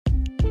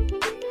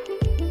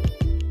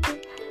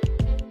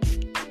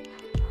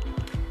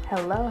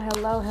Hello,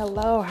 hello,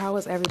 hello. How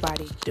is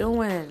everybody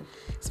doing?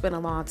 It's been a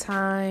long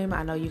time.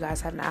 I know you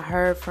guys have not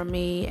heard from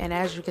me. And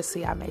as you can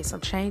see, I made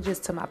some changes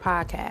to my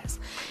podcast.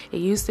 It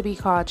used to be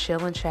called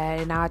Chill and Chat,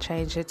 and now I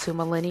changed it to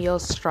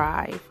Millennials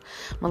Strive.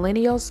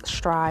 Millennials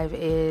Strive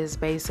is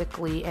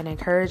basically an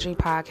encouraging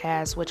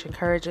podcast which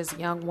encourages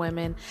young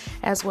women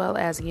as well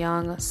as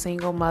young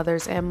single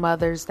mothers and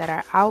mothers that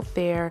are out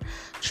there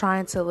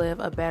trying to live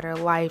a better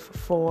life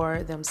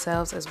for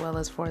themselves as well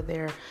as for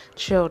their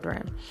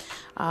children.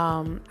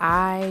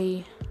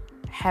 I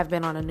have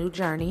been on a new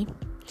journey.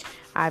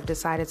 I've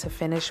decided to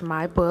finish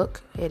my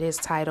book. It is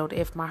titled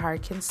If My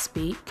Heart Can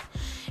Speak.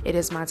 It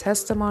is my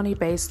testimony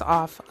based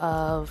off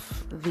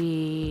of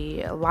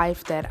the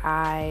life that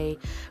I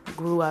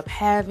grew up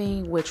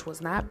having, which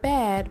was not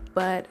bad,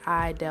 but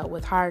I dealt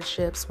with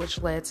hardships,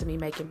 which led to me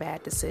making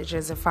bad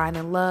decisions and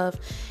finding love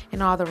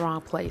in all the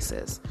wrong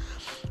places.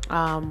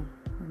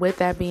 With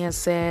that being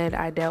said,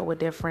 I dealt with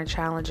different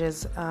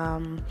challenges,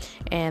 and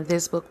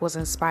this book was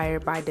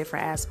inspired by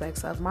different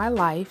aspects of my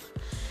life.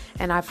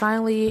 And I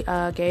finally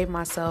gave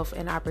myself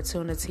an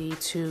opportunity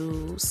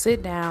to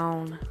sit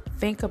down,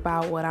 think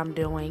about what I'm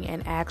doing,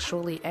 and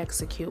actually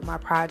execute my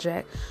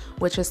project,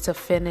 which is to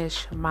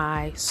finish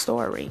my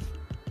story.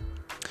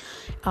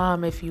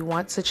 If you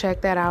want to check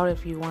that out,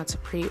 if you want to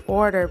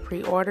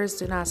pre-orders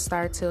do not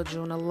start till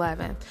June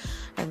 11th.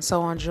 And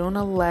so on June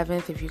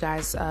 11th, if you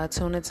guys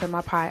tune into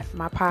my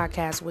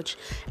podcast, which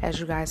as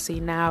you guys see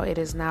now, it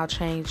is now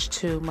changed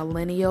to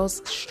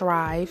Millennials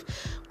Strive,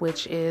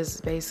 which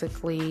is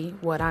basically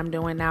what I'm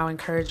doing now,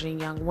 encouraging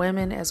young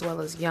women as well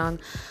as young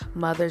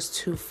mothers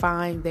to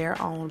find their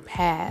own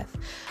path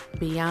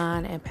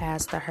beyond and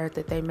past the hurt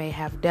that they may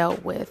have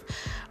dealt with.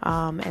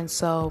 And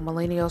so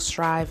Millennials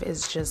Strive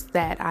is just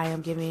that. I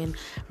am giving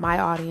my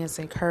audience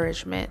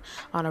encouragement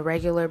on a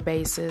regular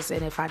basis.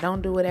 And if I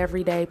don't do it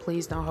every day,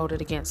 please don't hold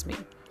it against me.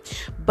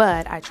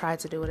 But I try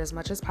to do it as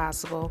much as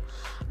possible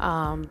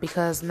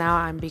because now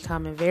I'm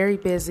becoming very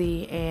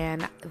busy,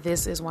 and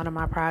this is one of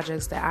my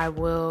projects that I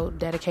will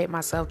dedicate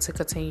myself to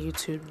continue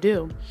to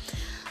do.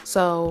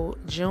 So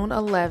June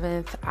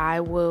 11th,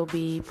 I will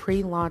be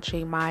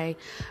pre-launching my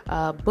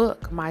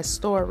book, my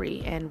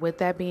story. And with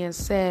that being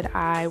said,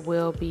 I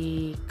will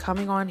be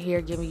coming on here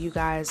giving you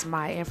guys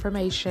my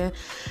information.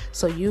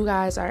 So you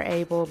guys are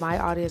able, my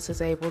audience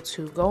is able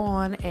to go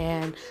on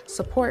and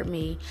support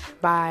me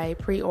by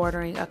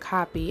pre-ordering a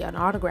copy, an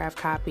autographed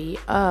copy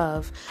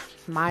of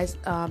my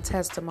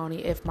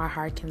testimony, If My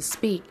Heart Can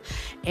Speak.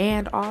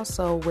 And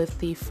also with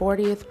the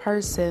 40th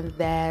person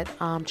that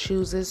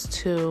chooses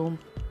to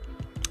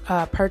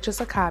purchase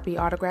a copy,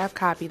 autographed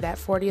copy, that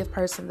 40th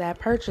person that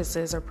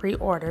purchases or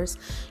pre-orders,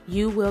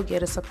 you will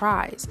get a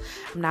surprise.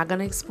 I'm not going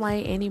to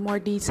explain any more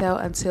detail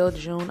until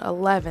June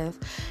 11th.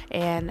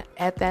 And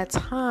at that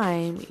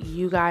time,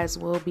 you guys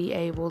will be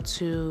able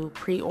to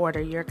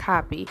pre-order your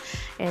copy,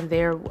 and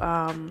their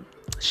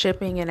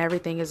shipping and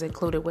everything is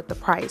included with the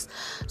price.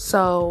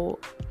 So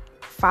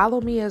follow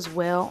me as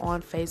well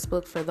on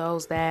Facebook for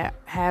those that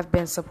have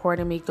been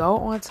supporting me. Go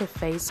on to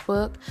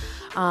Facebook.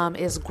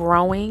 It's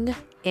Growing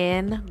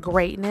in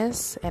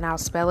Greatness, and I'll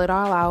spell it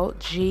all out.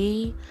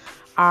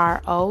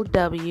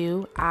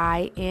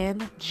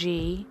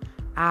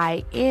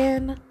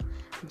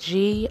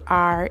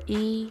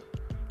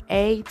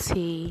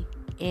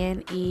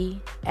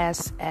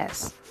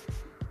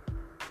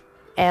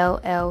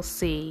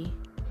 LLC.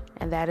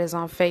 And that is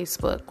on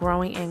Facebook,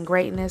 Growing in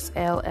Greatness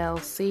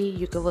LLC.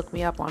 You can look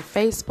me up on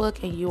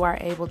Facebook, and you are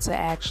able to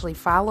actually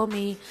follow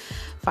me,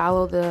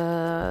 follow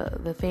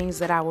the things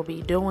that I will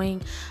be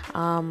doing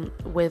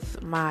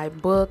with my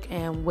book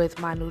and with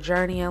my new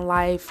journey in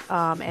life.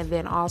 And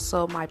then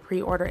also my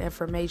pre-order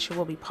information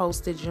will be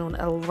posted June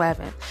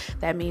 11th.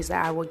 That means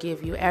that I will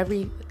give you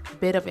every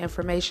bit of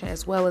information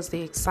as well as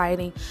the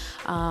exciting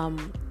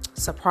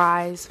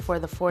surprise for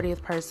the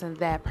 40th person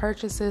that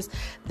purchases.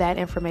 That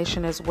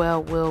information as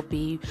well will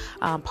be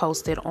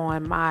posted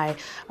on my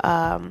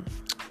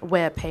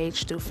web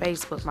page through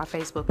Facebook, my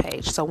Facebook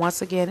page. So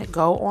once again,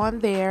 go on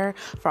there.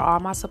 For all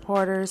my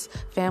supporters,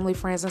 family,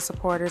 friends, and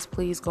supporters,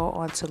 please go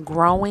on to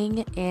Growing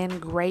in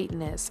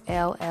Greatness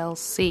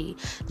LLC,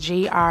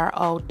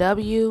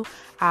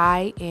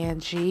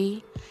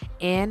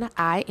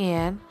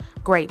 GrowingInGreatness,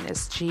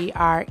 Greatness,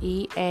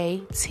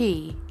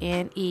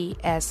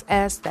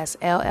 that's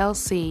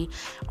LLC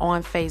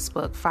on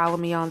Facebook. Follow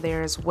me on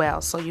there as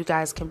well, so you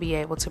guys can be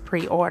able to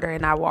pre-order,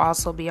 and I will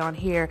also be on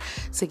here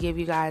to give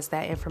you guys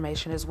that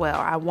information as well.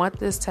 I want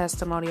this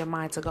testimony of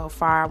mine to go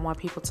far. I want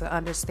people to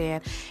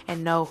understand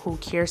and know who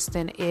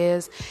Kirsten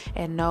is,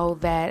 and know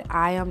that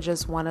I am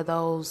just one of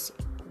those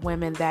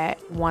women that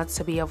wants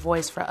to be a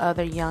voice for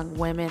other young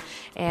women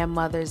and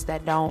mothers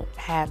that don't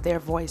have their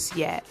voice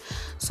yet.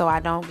 So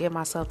I don't give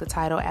myself the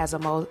title as a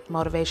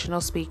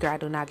motivational speaker. I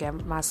do not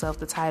give myself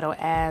the title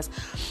as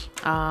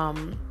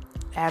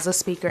as a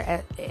speaker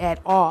at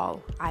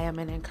all, I am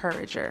an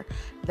encourager.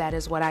 That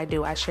is what I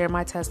do. I share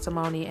my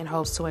testimony in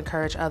hopes to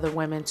encourage other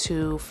women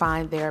to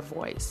find their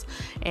voice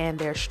and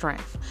their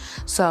strength.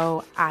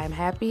 So I'm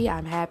happy.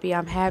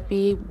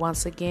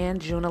 Once again,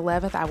 June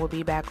 11th, I will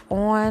be back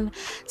on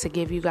to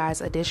give you guys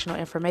additional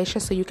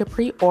information so you can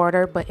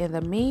pre-order. But in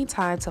the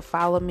meantime, to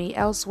follow me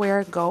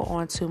elsewhere, go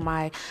on to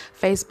my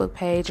Facebook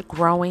page,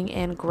 Growing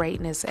in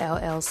Greatness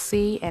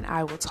LLC, and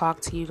I will talk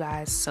to you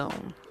guys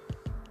soon.